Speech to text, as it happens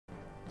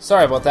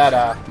Sorry about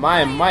that,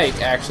 my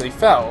mic actually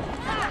fell.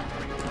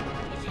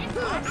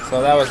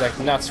 So that was like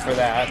nuts for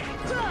that.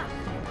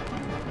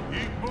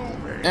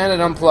 And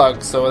it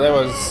unplugged, so that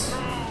was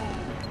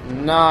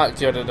not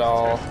good at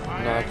all.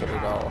 Not good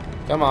at all.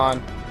 Come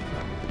on.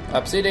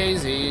 Upsy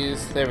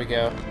daisies. There we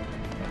go.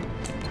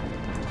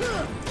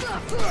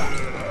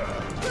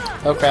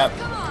 Oh crap.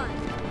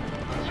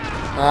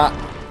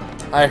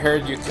 I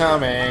heard you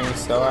coming,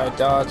 so I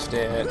dodged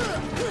it.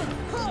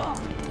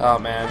 Oh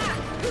man.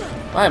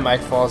 My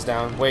mic falls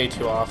down way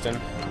too often.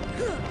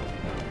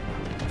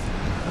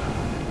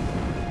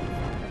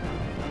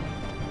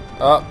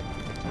 Oh.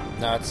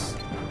 Nuts.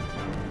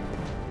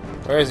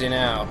 Where is he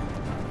now?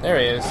 There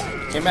he is.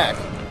 Came back.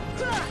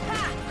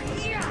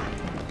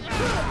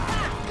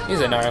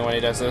 He's annoying when he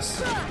does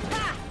this.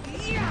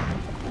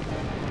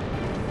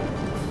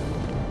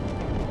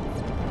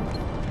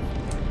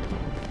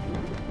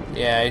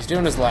 Yeah, he's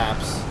doing his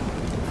laps.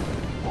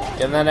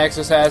 Getting that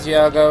exercise,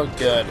 Yago?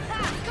 Good.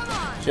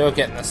 Joe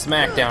getting the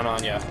smackdown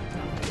on you.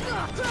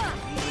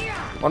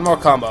 One more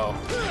combo.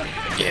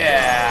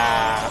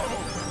 Yeah!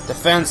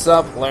 Defense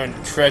up, learn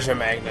treasure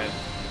magnet.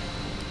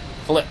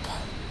 Flip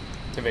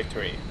to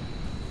victory.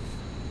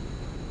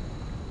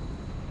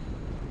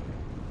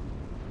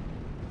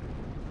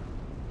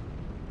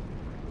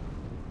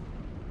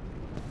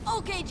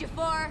 Okay,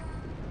 Jafar.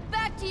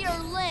 Back to your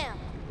lamp.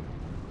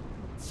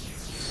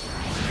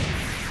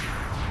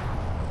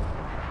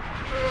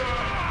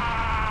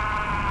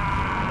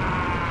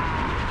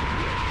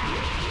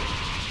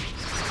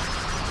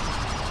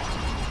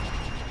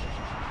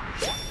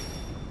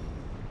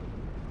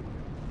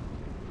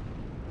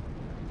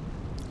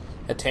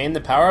 Attain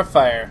the power of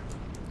fire.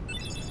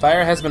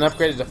 Fire has been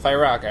upgraded to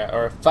Firaga,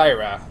 or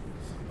Fyra,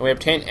 and we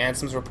obtain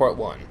Ansem's Report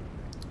 1.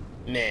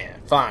 Meh,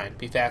 fine,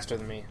 be faster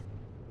than me.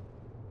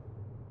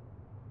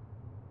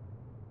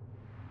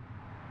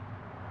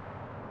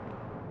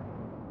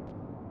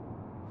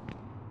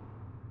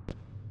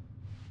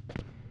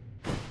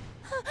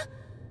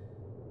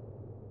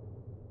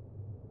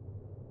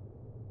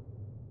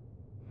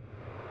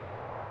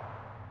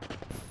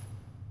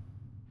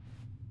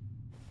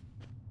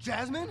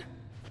 Jasmine?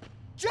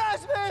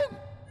 Jasmine!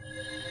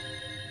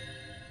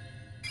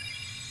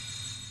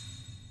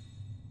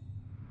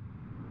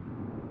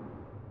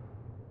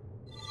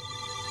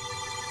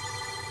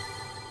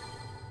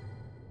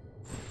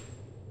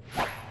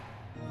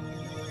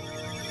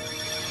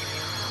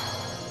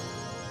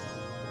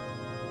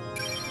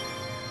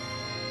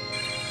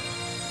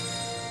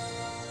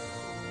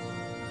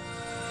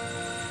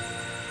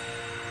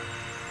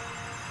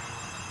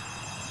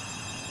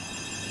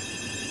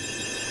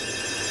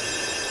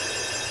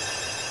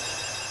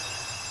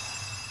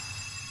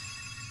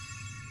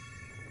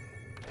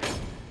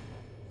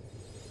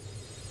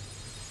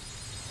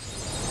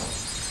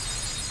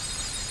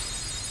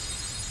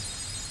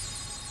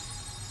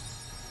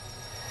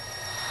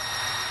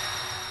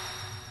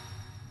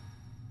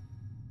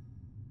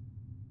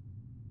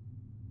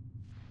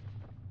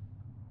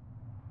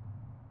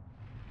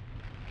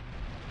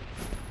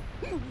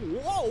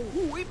 Whoa,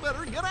 we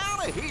better get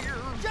out of here!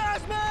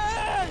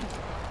 Jasmine!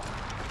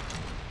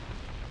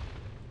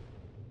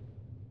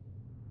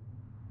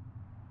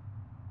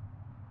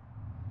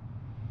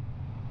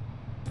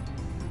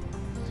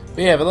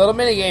 We have a little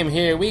minigame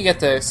here. We get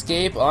to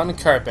escape on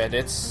carpet.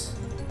 It's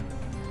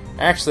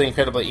actually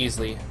incredibly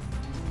easy.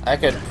 I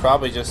could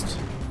probably just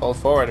hold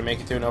forward and make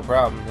it through no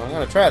problem. I'm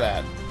gonna try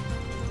that.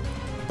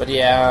 But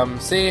yeah,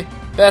 see?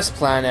 Best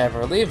plan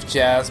ever. Leave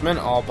Jasmine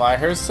all by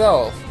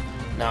herself.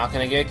 Not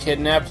gonna get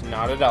kidnapped,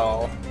 not at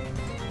all.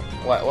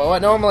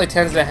 What normally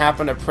tends to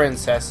happen to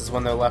princesses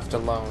when they're left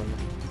alone?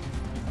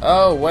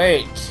 Oh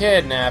wait,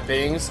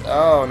 kidnappings?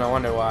 Oh, no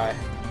wonder why.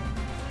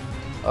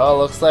 Oh,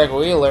 looks like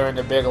we learned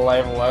a big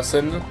life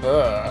lesson.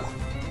 Ugh.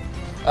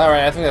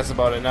 Alright, I think that's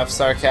about enough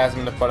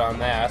sarcasm to put on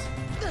that.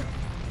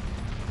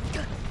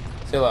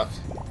 See, look.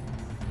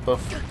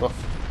 Boof, boof.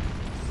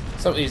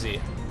 So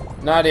easy.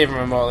 Not even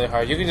remotely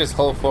hard. You can just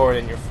hold forward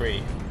and you're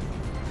free.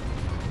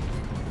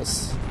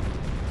 It's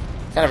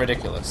kind of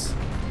ridiculous.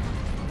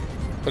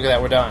 Look at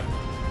that, we're done.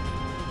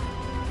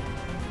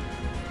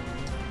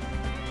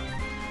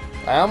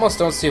 I almost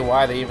don't see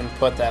why they even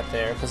put that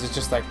there, because it's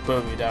just like,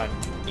 boom, you're done.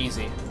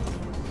 Easy.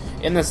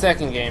 In the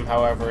second game,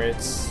 however,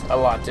 it's a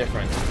lot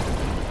different.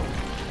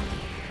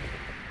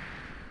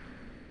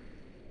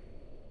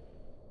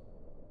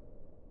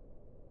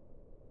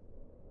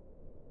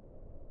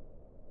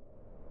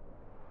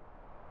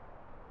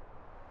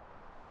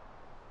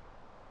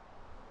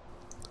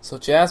 So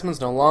Jasmine's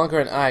no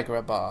longer an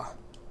Agrabah.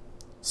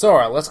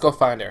 Sora, let's go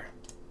find her.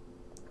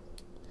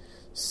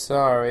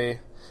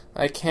 Sorry,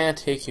 I can't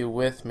take you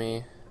with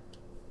me.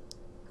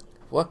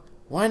 What?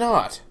 Why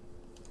not?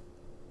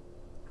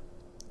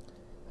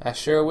 I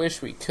sure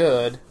wish we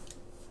could.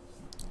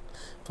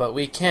 But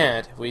we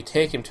can't. If we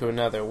take him to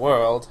another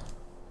world,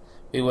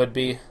 we would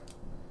be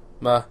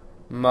meddling!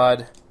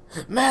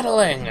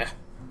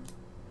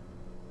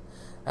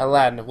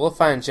 Aladdin, we'll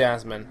find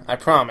Jasmine. I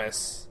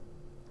promise.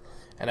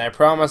 And I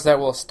promise that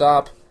we'll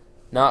stop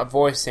not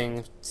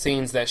voicing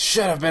scenes that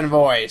should have been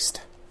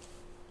voiced.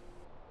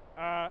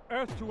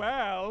 Earth to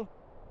Al.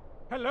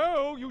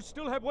 Hello, you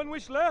still have one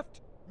wish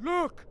left?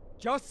 Look,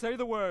 just say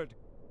the word.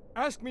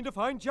 Ask me to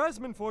find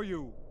Jasmine for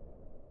you.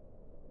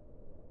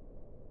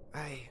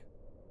 I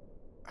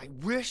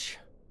wish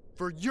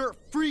for your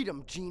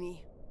freedom,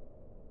 Genie.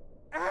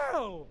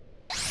 Al!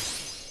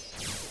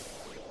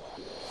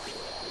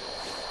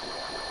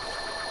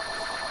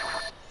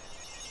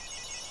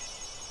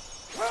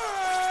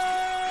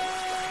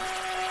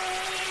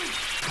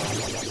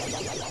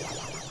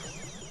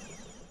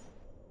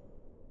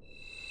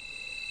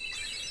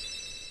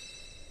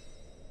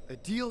 A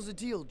deal's a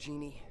deal,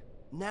 Genie.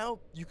 Now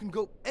you can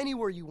go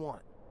anywhere you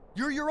want.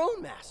 You're your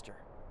own master.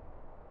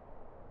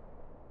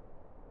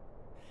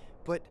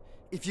 But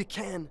if you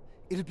can,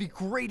 it'd be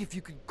great if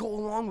you could go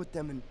along with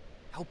them and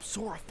help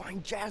Sora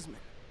find Jasmine.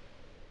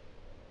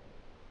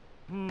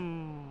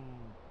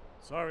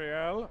 Sorry,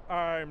 Al.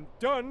 I'm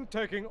done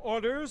taking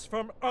orders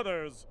from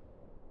others.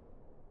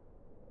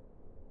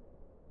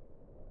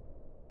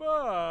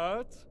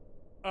 But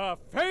a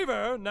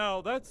favor?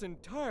 Now that's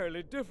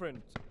entirely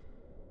different.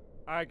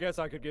 I guess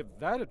I could give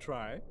that a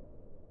try.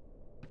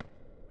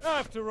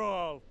 After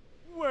all,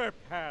 we're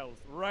pals,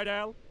 right,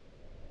 Al?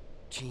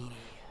 Genie.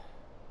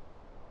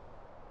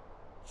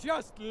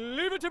 Just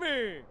leave it to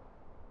me!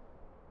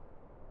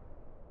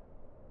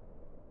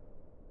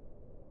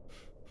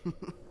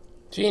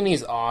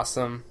 Genie's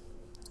awesome.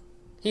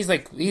 He's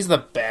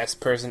the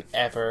best person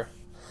ever.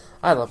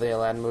 I love the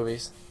Aladdin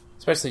movies,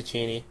 especially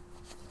Genie.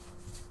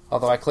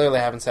 Although I clearly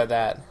haven't said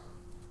that.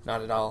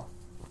 Not at all.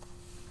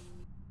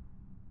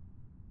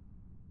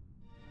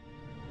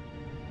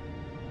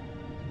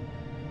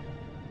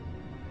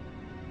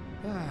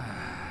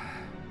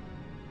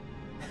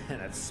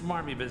 That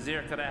smarmy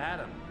vizier could have had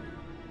him.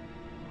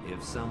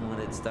 If someone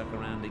had stuck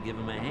around to give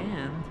him a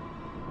hand.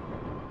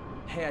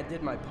 Hey, I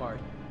did my part.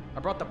 I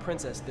brought the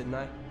princess, didn't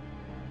I?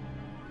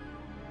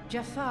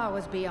 Jafar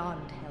was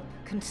beyond help,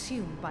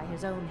 consumed by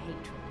his own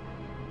hatred.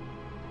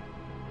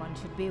 One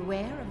should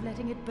beware of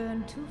letting it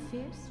burn too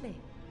fiercely.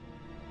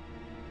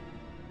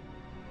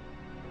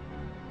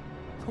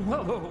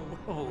 Whoa, whoa,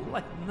 whoa,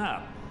 lighten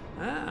up.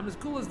 I'm as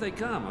cool as they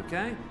come,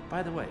 okay?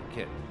 By the way,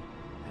 kid,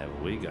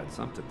 have we got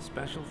something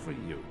special for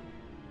you?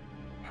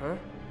 Huh?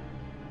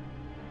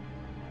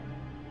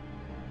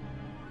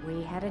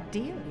 We had a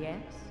deal,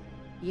 yes?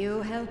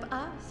 You help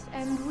us,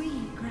 and we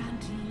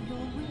grant you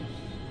your wish.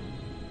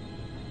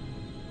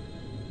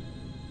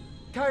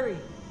 Kyrie!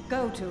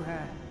 Go to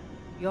her.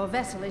 Your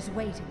vessel is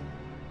waiting.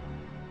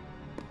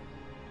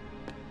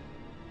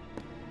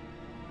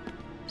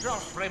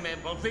 Just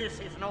remember, this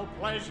is no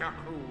pleasure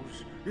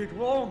cruise. It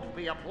won't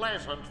be a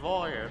pleasant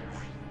voyage.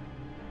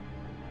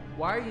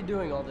 Why are you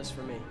doing all this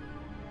for me?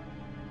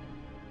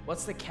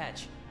 What's the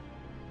catch?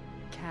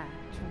 Catch?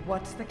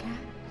 What's the catch?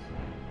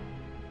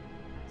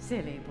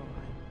 Silly boy.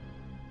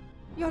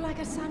 You're like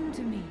a son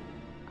to me.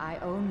 I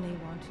only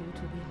want you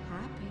to be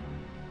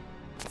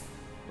happy.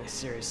 I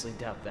seriously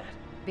doubt that.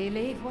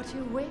 Believe what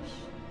you wish.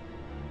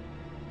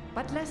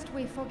 But lest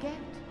we forget,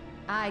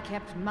 I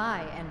kept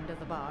my end of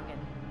the bargain.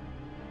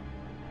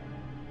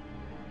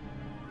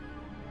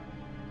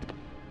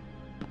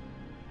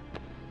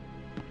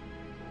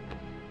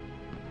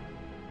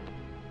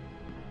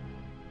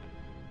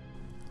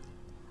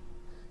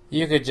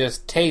 You could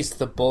just taste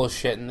the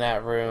bullshit in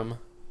that room.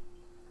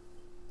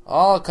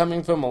 All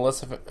coming from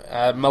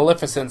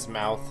Maleficent's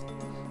mouth.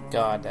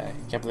 God, I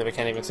can't believe I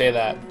can't even say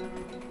that.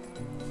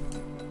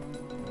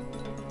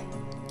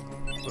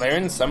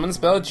 Learn Summon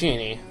Spell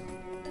Genie.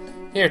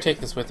 Here, take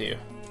this with you.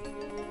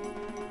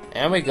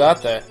 And we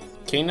got the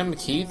Kingdom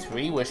Key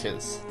 3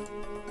 Wishes.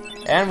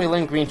 And we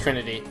learned Green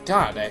Trinity.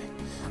 God, I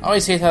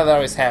always hate how that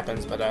always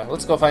happens, but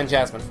let's go find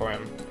Jasmine for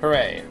him.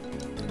 Hooray.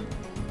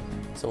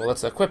 So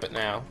let's equip it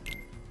now.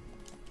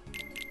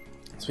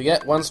 So we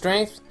get 1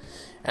 strength,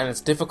 and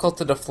it's difficult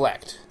to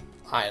deflect.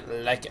 I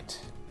like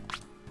it.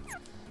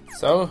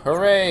 So,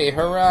 hooray,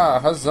 hurrah,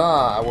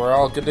 huzzah, we're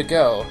all good to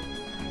go.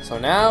 So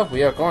now,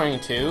 we are going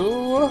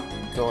to...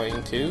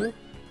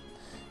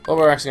 Well,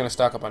 we're actually going to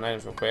stock up on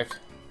items real quick.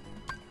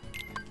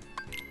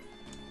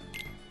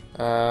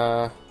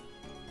 Yeah.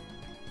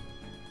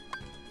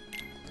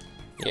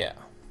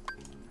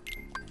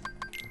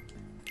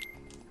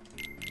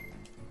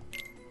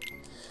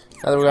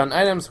 Now that we're on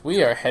items,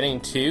 we are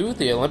heading to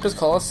the Olympus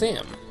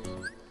Coliseum.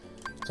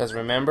 Because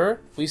remember,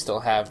 we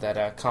still have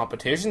that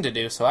competition to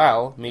do, so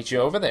I'll meet you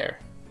over there.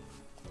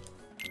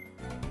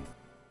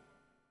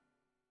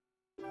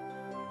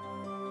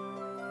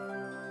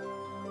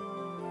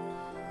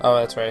 Oh,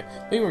 that's right.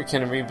 We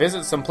can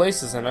revisit some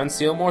places and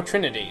unseal more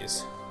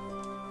Trinities.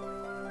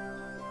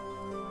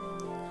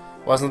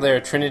 Wasn't there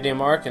a Trinity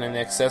mark in an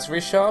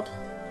accessory shop?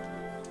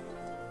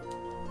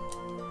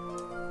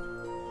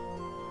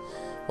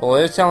 Well,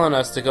 they're telling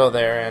us to go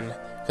there, and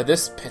could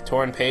this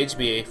torn page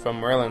be from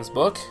Merlin's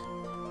book?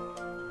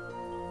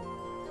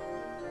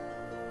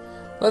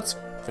 Let's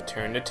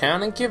return to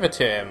town and give it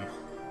to him.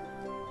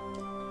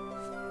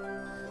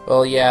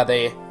 Well, yeah,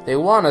 they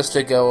want us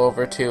to go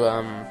over to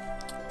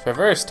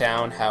traverse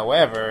town.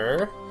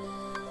 However,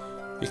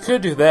 you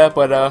could do that,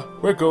 but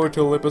we're going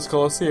to Olympus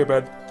Coliseum,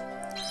 and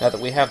now that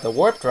we have the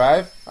warp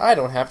drive, I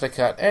don't have to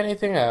cut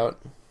anything out.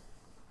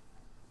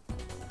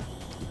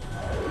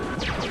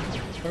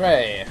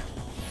 Hooray!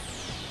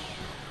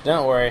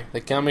 Don't worry, the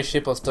gummy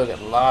ship will still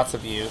get lots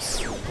of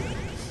use.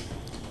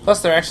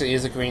 Plus, there actually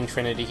is a green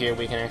trinity here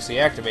we can actually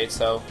activate,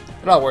 so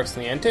it all works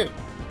in the end too.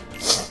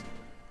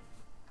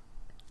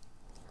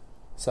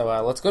 So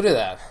let's go do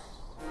that.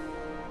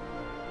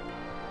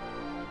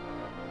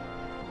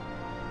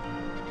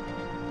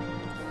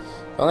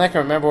 If only I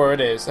can remember where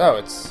it is. Oh,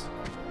 it's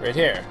right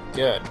here.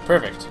 Good.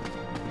 Perfect.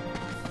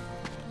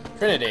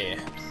 Trinity.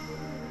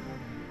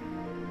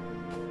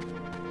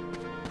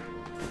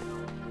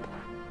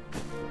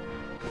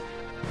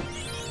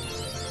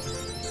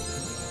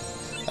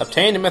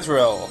 Obtained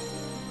mithril.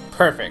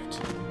 Perfect.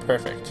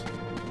 Perfect.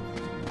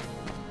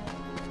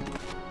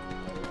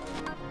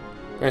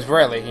 Miss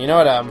Riley, you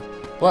know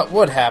what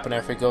would happen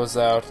if it goes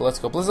out? Let's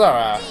go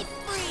Blizzara.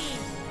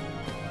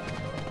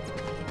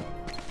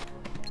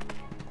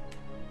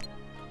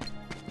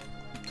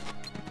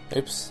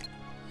 Oops.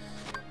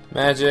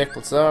 Magic,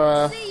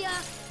 Blizzara.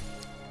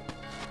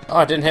 Oh,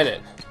 I didn't hit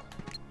it.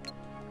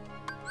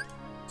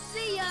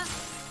 See ya.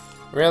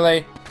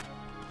 Really?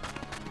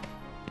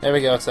 There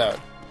we go, it's out.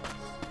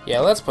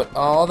 Yeah, let's put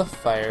all the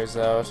fires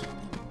out.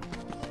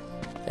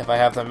 If I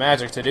have the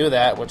magic to do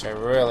that, which I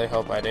really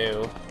hope I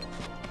do.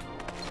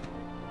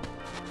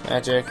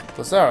 Magic,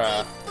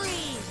 Blizzara.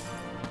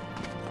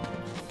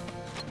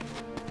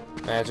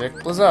 Magic,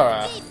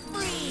 Blizzara.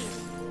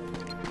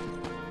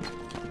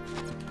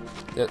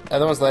 The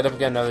other ones light up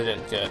again? No, they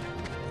didn't. Good.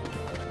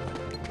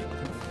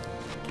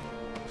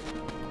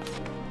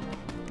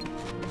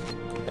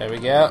 There we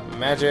go.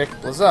 Magic,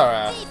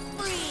 Blizzara.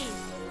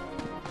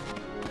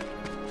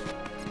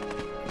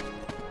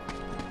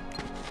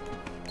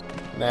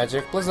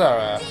 Magic,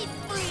 Blizzara.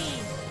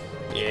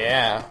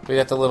 Yeah, we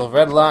got the little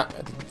red line,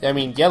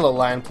 yellow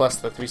line plus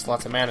the 3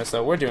 slots of mana,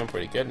 so we're doing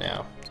pretty good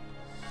now.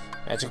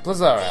 Magic,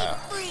 Blizzara.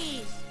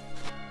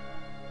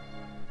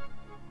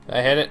 Did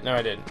I hit it? No,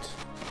 I didn't.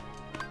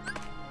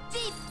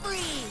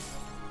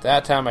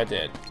 That time I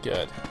did.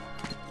 Good.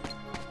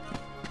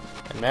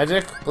 And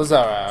Magic,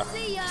 Blizzara.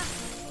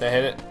 Did I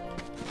hit it?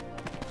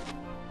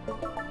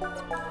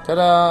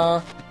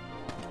 Ta-da!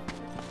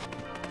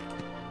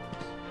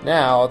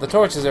 Now, the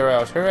torches are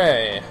out.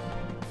 Hooray! I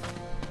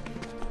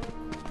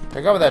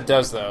forgot what that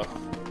does, though.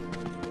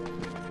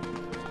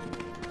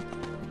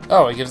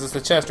 Oh, it gives us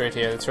the chest right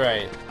here. That's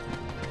right.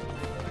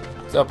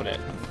 Let's open it.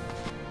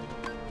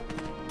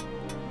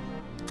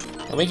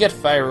 And we get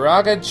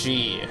Firaga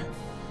G.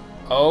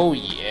 Oh,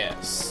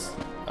 yes.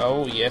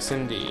 Oh, yes,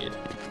 indeed.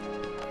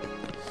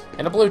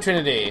 And a blue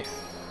trinity.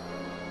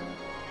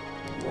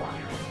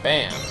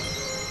 Bam.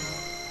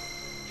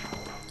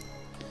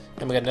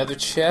 And we got another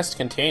chest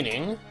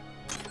containing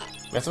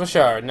Mithril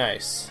Shard.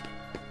 Nice.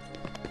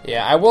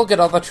 Yeah, I will get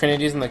all the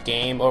trinities in the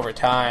game over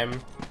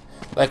time.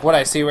 Like what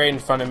I see right in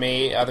front of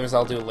me, others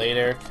I'll do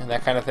later, and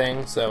that kind of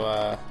thing.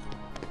 So,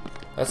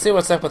 let's see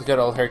what's up with good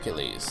old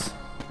Hercules.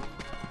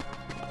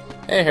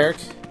 Hey, Herc.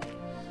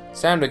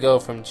 It's time to go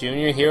from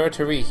junior hero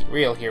to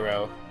real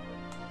hero.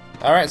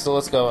 Alright, so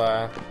let's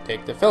go,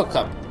 take the Fill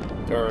Cup.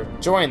 Or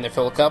join the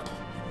Fill Cup.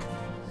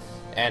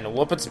 And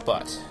whoop its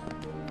butt.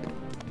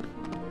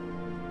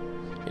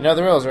 You know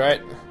the rules,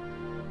 right?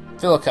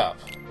 Fill Cup.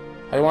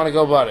 How do you want to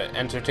go about it?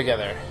 Enter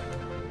together.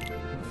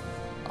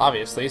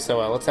 Obviously,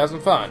 so let's have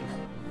some fun.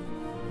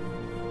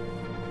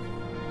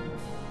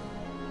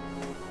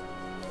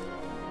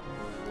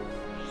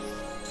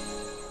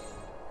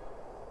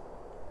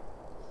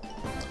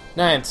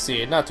 Ninth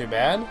seed, not too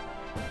bad.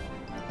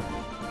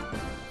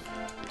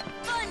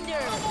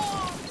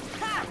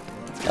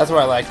 That's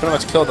what I like. Pretty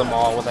much killed them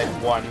all with like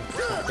one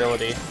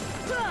ability.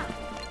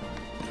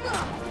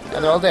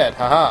 And they're all dead.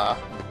 Haha.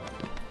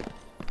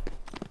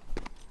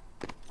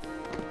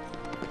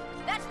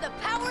 That's the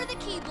power of the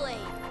Keyblade.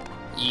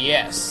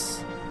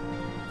 Yes.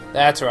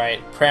 That's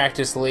right.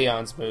 Practice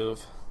Leon's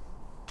move.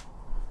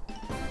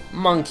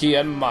 Monkey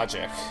and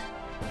magic.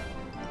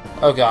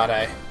 Oh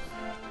god,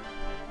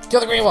 kill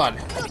the green one!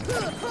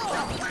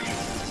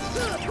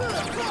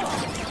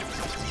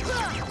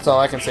 That's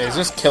all I can say is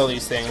just kill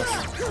these things.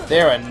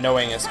 They're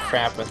annoying as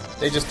crap, but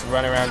they just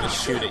run around and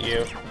shoot at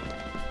you.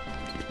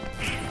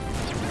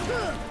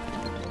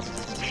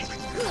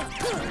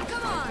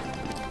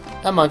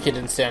 That monkey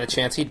didn't stand a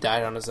chance, he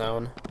died on his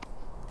own.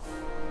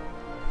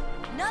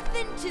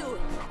 Nothing to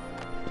it.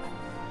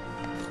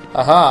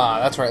 Aha,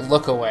 that's right,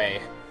 look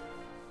away.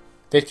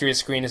 Victory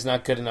screen is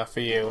not good enough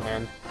for you,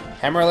 and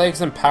Hammer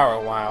Legs and Power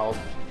Wild.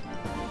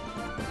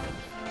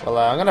 Well,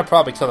 I'm gonna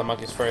probably kill the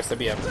monkeys first. That'd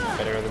be a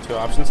better of the two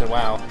options, and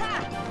wow.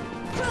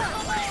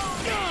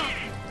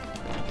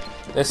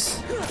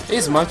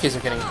 These monkeys are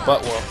getting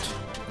butt whooped.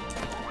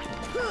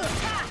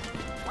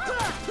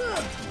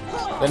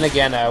 Then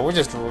again, we're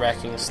just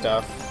wrecking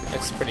stuff.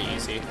 It's pretty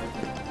easy.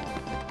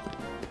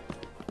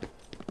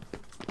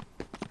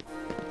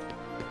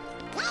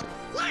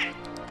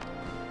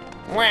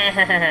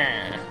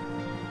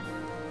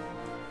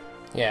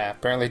 Yeah,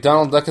 apparently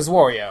Donald Duck is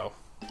Wario.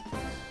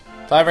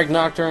 5 red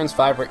nocturnes,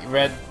 5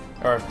 red,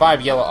 or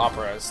 5 yellow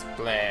operas.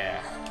 Blah.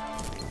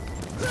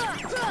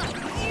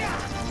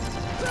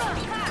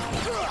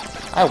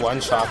 I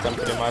one-shot them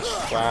pretty much.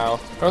 Wow.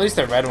 Or at least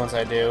the red ones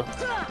I do.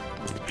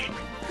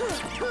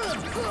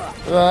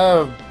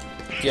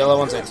 Yellow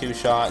ones I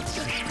two-shot.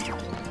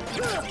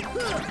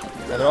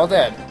 Yeah, they're all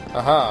dead.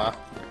 Aha.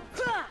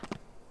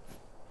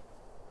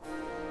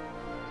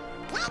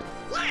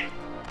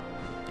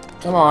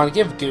 Come on,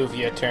 give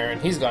Goofy a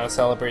turn. He's gotta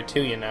celebrate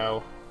too, you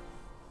know.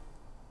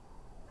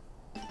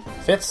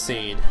 5th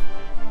seed.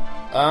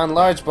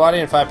 Large body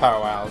and 5 power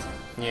wild.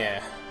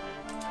 Yeah.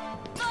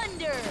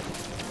 Thunder!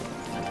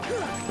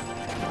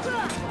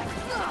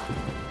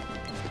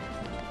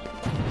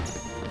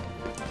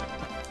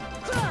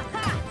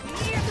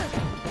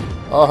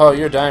 Oh,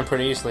 you're dying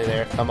pretty easily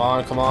there. Come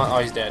on, come on. Oh,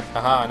 he's dead.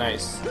 Haha,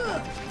 nice.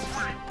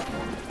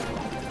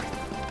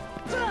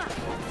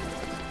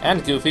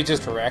 And Goofy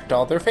just wrecked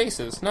all their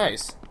faces.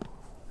 Nice.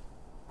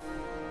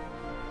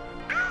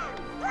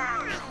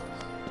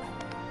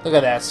 Look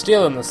at that,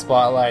 stealing the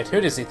spotlight.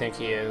 Who does he think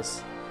he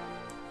is?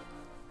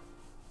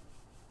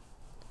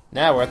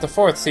 Now we're at the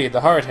 4th seed,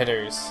 the hard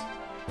hitters.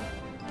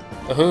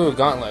 Ooh,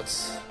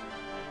 gauntlets.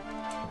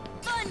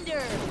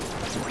 Thunder!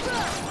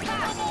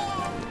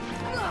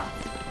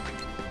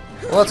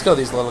 Well, let's kill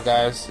these little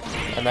guys,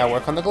 and now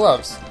work on the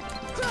gloves.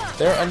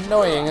 They're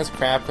annoying as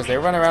crap because they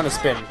run around and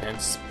spin,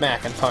 and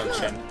smack and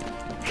punch, and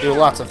do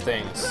lots of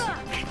things.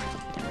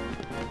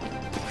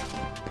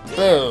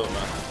 Boom.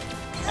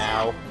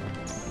 Ow.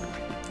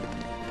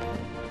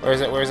 Where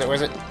is it? Where is it? Where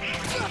is it?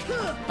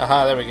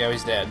 Aha, there we go,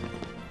 he's dead.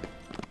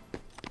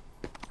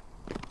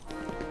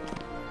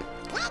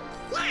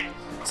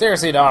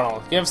 Seriously,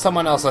 Donald, give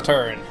someone else a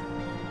turn.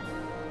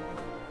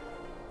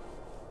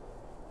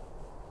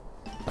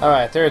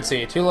 Alright, 3rd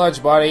seed. 2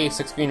 large body,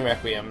 6 green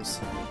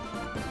requiems.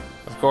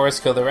 Of course,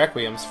 kill the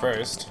requiems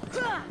first.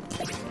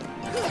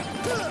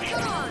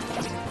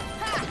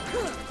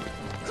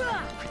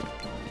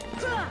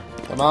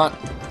 Come on.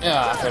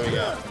 Ah, there we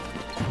go.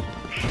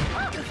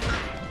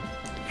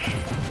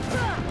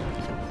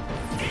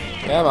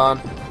 Come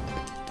on.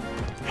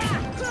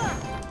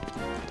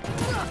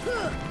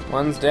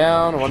 One's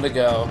down, 1 to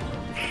go.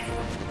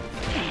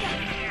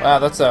 Wow,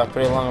 that's a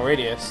pretty long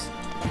radius.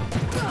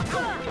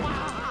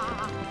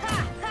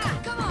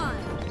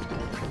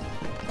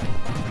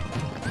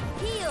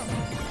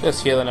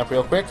 Just healing up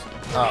real quick.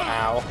 Oh,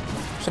 ow.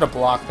 Should have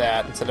blocked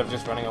that instead of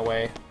just running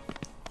away.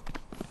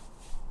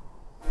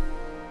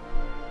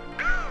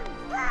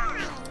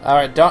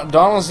 Alright,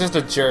 Donald's just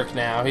a jerk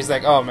now. He's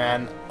like, oh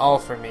man, all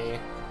for me.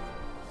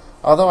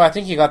 Although I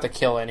think he got the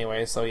kill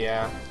anyway, so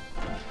yeah.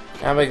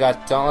 Now we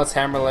got Dauntless,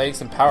 Hammer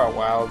Legs, and Power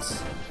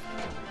Wilds.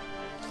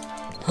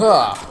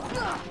 Huh.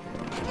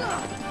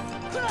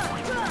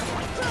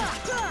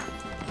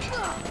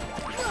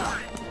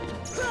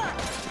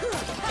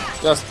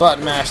 Just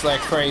button mash like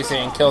crazy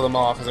and kill them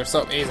all because they're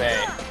so easy.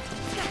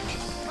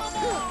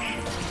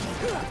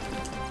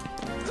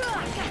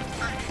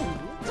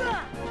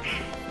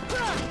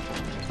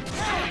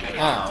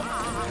 Ow.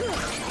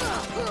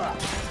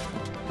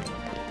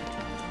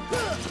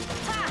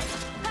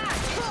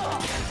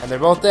 And they're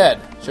both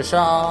dead.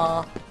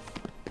 Shasha.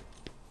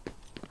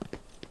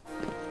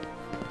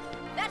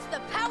 That's the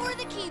power of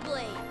the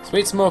Keyblade.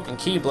 Sweet Smoke and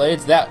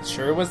Keyblades, that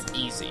sure was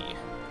easy.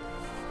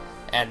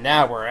 And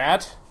now we're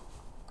at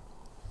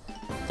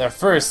the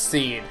 1st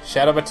seed.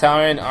 Shadow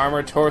Battalion,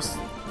 Armored Horse.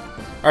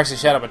 Actually,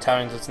 Shadow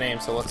Battalion's its name,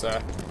 so let's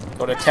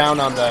go to town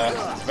on the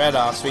Red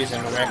Ospreys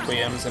and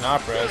Requiems and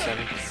Operas and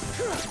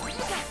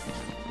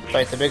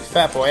fight the big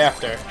fat boy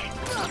after.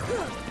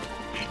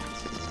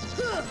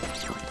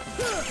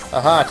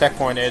 Aha, attack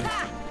pointed.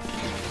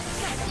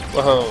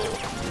 Whoa.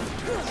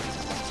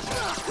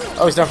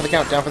 Oh, he's down for the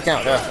count, down for the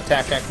count.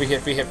 Attack, attack, free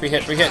hit, free hit, free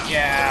hit, free hit.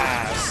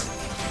 Yes!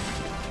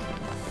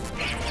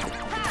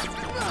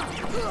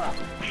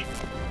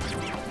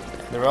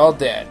 They're all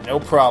dead. No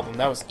problem.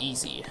 That was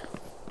easy.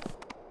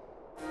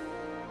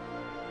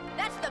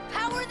 That's the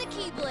power of the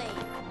Keyblade.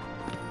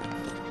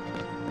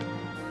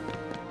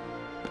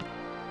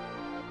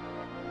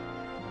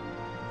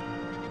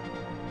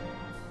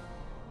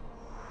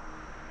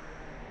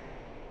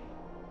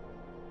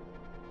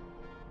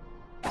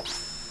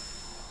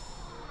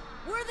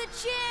 We're the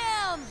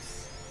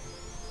champs!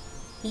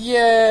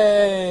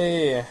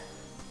 Yay!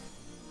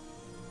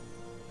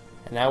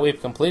 And now we've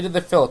completed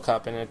the Fill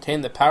Cup and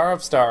attained the power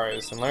of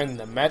stars and learned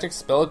the magic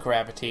spell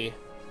Gravity.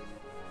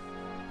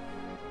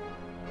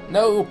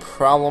 No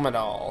problem at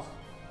all.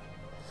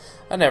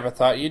 I never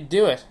thought you'd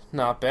do it.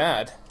 Not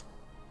bad.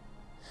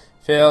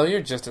 Phil,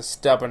 you're just as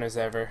stubborn as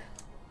ever.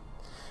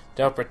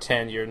 Don't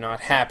pretend you're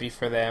not happy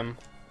for them.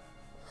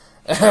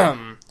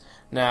 Ahem.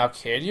 Now,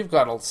 kid, you've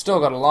still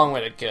got a long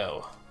way to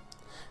go.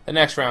 The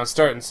next round's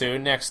starting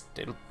soon. Next,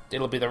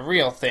 it'll be the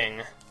real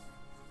thing.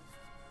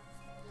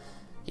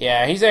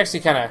 Yeah, he's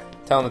actually kind of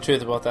telling the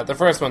truth about that. The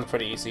first one's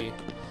pretty easy.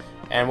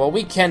 And, well,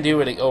 we can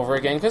do it over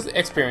again, because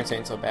experience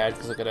ain't so bad,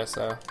 because look at us,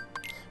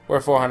 We're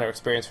 400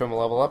 experience from a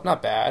level up.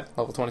 Not bad.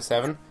 Level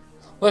 27.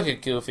 Look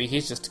at Goofy.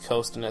 He's just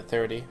coasting at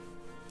 30.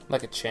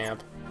 Like a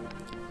champ.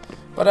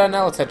 But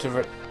now let's head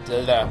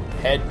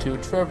to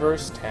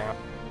Traverse Town.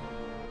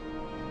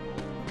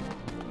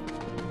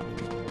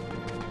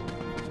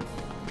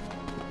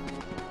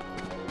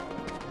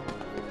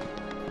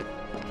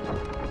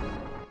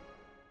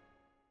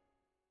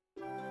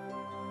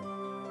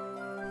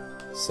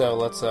 So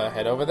let's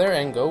head over there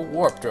and go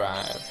warp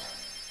drive.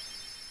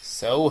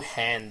 So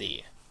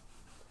handy.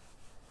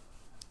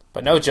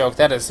 But no joke,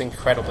 that is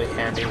incredibly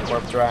handy,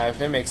 warp drive.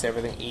 It makes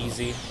everything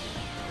easy.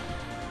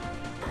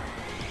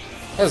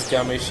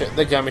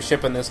 The gummy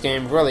ship in this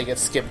game really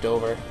gets skipped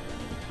over.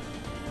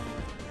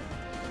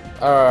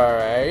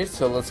 Alright,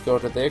 so let's go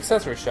to the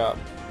accessory shop.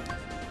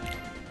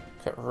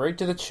 Cut right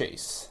to the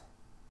chase.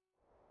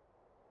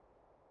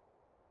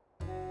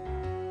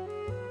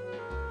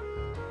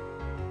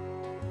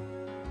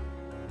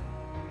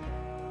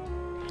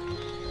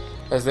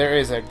 As there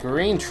is a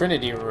green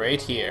trinity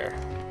right here.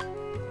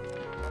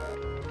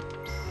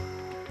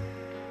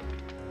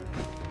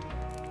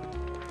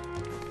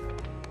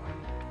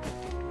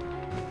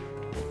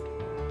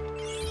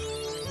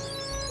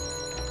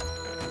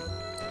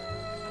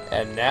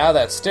 And now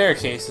that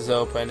staircase is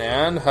open,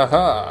 and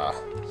haha,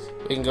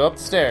 we can go up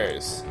the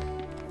stairs.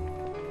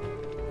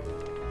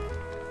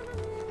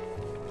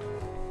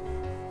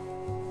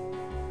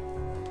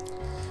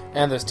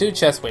 And there's 2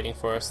 chests waiting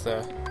for us,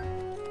 though.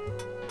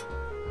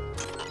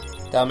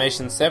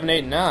 Dalmatian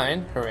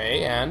 789,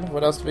 hooray, and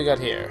what else do we got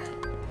here?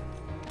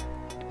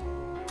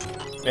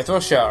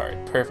 Mithril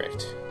Shard,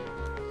 perfect.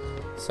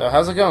 So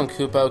how's it going,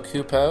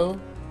 Kupo?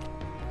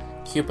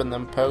 Cupin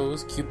them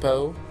pose,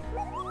 Kupo.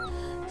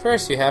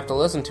 First you have to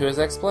listen to his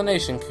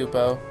explanation,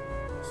 Kupo.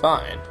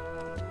 Fine.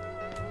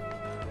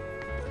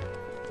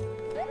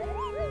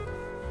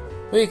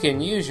 We can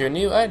use your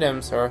new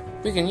items, or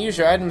we can use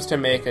your items to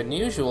make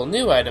unusual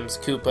new items,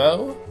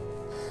 Kupo.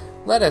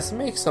 Let us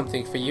make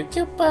something for you,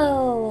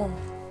 Kupo!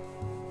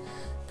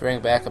 Bring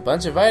back a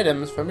bunch of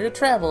items from your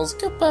travels,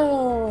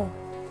 Kupo!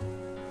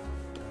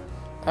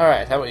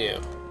 Alright, how about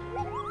you?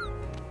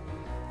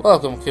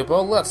 Welcome,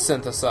 Kupo, let's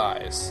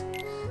synthesize.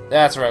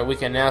 That's right, we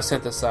can now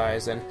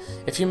synthesize, and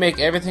if you make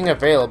everything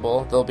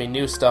available, there'll be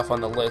new stuff on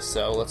the list,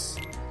 so let's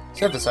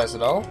synthesize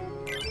it all.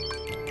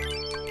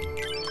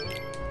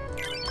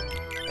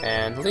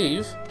 And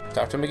leave.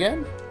 Talk to him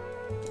again.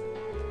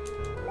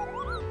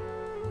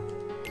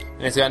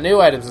 And it's got new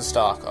items in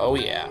stock. Oh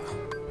yeah.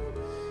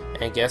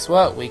 And guess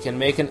what? We can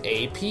make an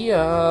AP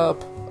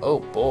up. Oh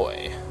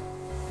boy.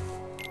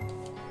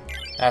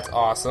 That's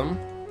awesome.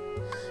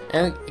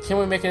 And can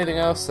we make anything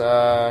else?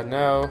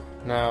 No.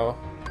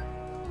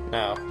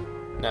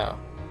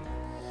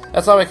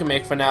 That's all we can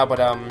make for now,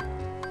 but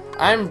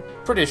I'm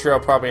pretty sure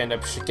I'll probably end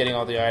up getting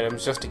all the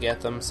items just to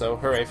get them, so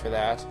hooray for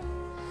that.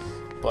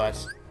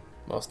 But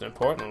most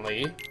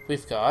importantly,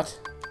 we've got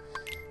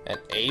an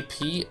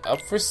AP up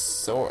for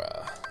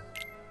Sora.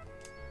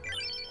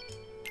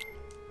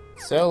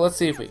 So let's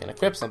see if we can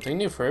equip something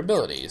new for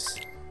abilities.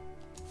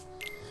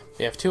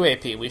 We have 2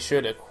 AP we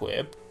should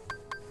equip.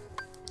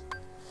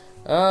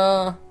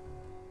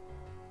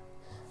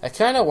 I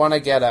kinda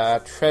wanna get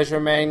a treasure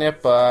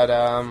magnet, but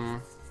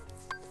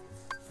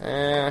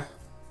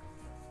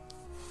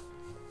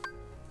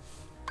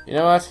you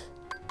know what?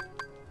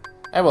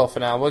 I will for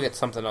now, we'll get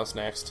something else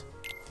next.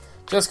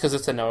 Just because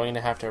it's annoying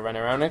to have to run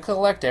around and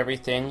collect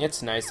everything,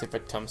 it's nice if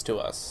it comes to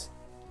us.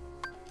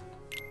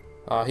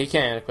 He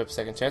can equip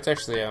second chance,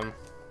 actually,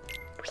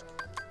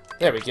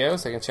 there we go,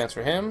 second chance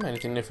for him.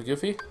 Anything new for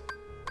Goofy?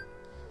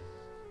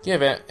 Give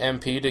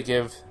MP to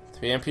give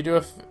 3 MP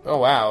to oh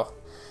wow.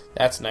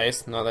 That's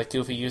nice, not that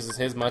Goofy uses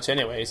his much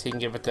anyways, he can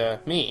give it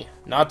to me.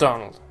 Not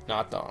Donald.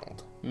 Not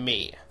Donald.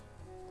 Me.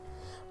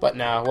 But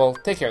now, we'll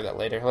take care of that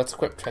later. Let's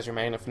equip Treasure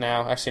Magnet for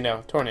now. Actually,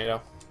 no,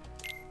 Tornado.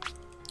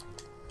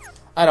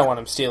 I don't want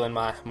him stealing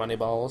my money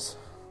balls.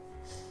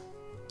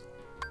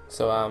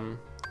 So,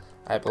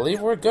 I believe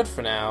we're good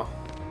for now.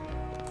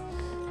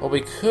 Well,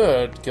 we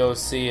could go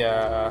see,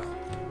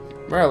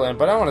 Merlin,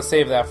 but I want to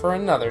save that for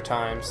another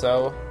time,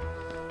 so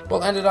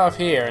we'll end it off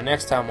here.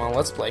 Next time on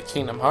Let's Play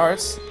Kingdom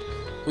Hearts,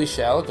 we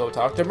shall go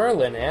talk to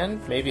Merlin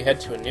and maybe head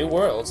to a new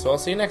world. So I'll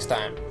see you next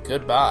time.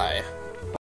 Goodbye.